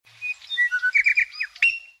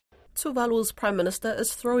Tuvalu's Prime Minister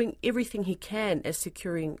is throwing everything he can at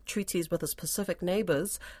securing treaties with his Pacific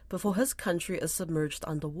neighbours before his country is submerged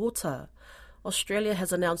underwater. Australia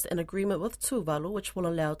has announced an agreement with Tuvalu which will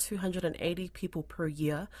allow 280 people per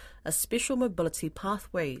year a special mobility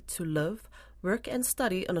pathway to live, work and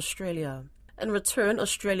study in Australia. In return,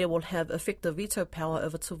 Australia will have effective veto power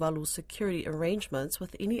over Tuvalu's security arrangements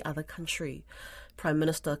with any other country. Prime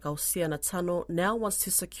Minister Kausiana Tano now wants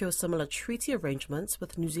to secure similar treaty arrangements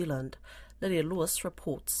with New Zealand. Lydia Lewis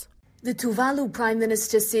reports. The Tuvalu Prime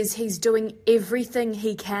Minister says he's doing everything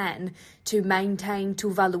he can to maintain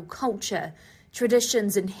Tuvalu culture,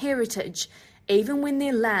 traditions and heritage, even when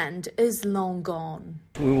their land is long gone.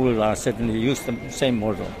 We will certainly use the same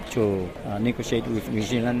model to negotiate with New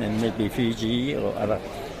Zealand and maybe Fiji or other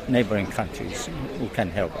neighbouring countries who can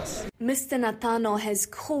help us. Mr Natano has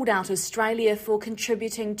called out Australia for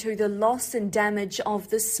contributing to the loss and damage of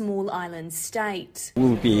the small island state. We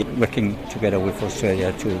will be working together with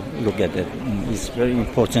Australia to look at it. It's very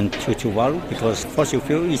important to Tuvalu because fossil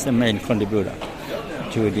fuel is the main contributor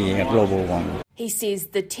to the global warming. He says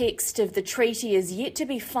the text of the treaty is yet to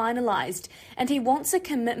be finalised and he wants a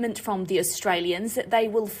commitment from the Australians that they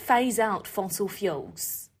will phase out fossil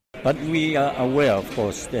fuels. But we are aware, of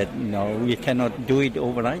course, that we cannot do it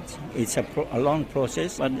overnight. It's a long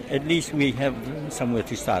process, but at least we have somewhere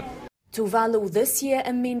to start. Tuvalu this year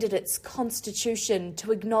amended its constitution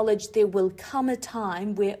to acknowledge there will come a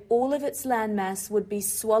time where all of its landmass would be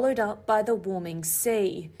swallowed up by the warming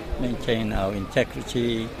sea. Maintain our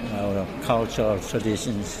integrity, our culture, our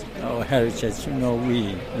traditions, our heritage.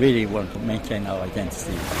 We really want to maintain our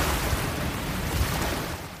identity.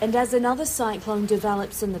 And as another cyclone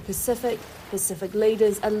develops in the Pacific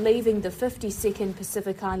leaders are leaving the 52nd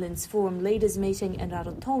Pacific Islands Forum leaders meeting in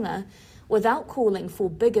Rarotonga without calling for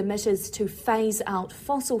big emitters to phase out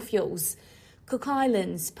fossil fuels. Cook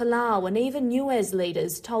Islands, Palau and even Niue's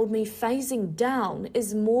leaders told me phasing down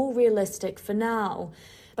is more realistic for now.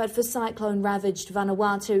 But for cyclone-ravaged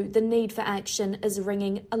Vanuatu, the need for action is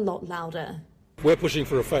ringing a lot louder. We're pushing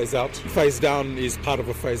for a phase out. Phase down is part of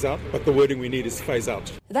a phase out, but the wording we need is phase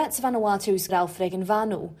out. That's Vanuatu's Ralph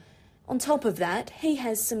Regenvanu. On top of that, he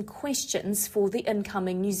has some questions for the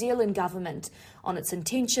incoming New Zealand government on its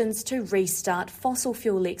intentions to restart fossil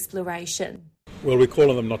fuel exploration. Well, we call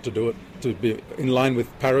on them not to do it, to be in line with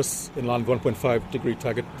Paris, in line with 1.5 degree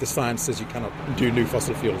target. The science says you cannot do new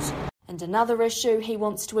fossil fuels. And another issue he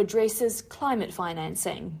wants to address is climate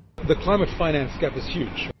financing. The climate finance gap is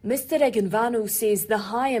huge. Mr Regenvanu says the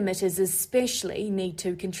high emitters especially need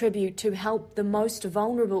to contribute to help the most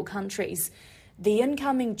vulnerable countries. The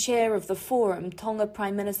incoming chair of the forum, Tonga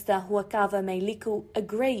Prime Minister Huakava Meiliku,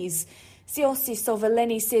 agrees. Siosi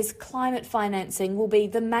Sovaleni says climate financing will be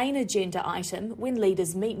the main agenda item when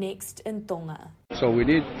leaders meet next in Tonga. So we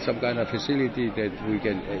need some kind of facility that we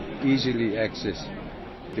can easily access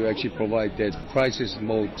to actually provide that crisis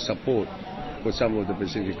mode support for some of the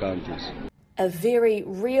Pacific countries. A very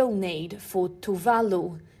real need for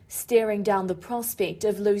Tuvalu, staring down the prospect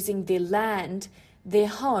of losing their land, their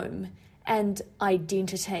home and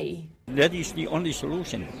identity. That is the only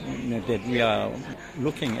solution that we are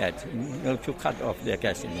looking at to cut off their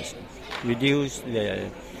gas emissions, reduce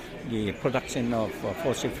the production of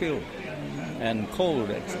fossil fuel and coal,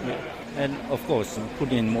 and of course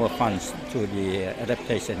put in more funds to the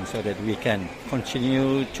adaptation so that we can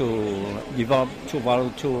continue to develop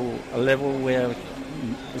Tuvalu to a level where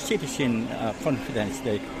the citizens are confident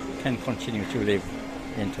they can continue to live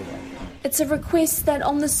in Tuvalu. It's a request that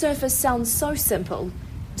on the surface sounds so simple,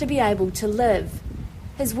 to be able to live.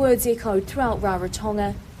 His words echoed throughout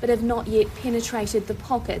Rarotonga, but have not yet penetrated the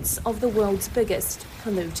pockets of the world's biggest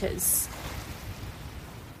polluters.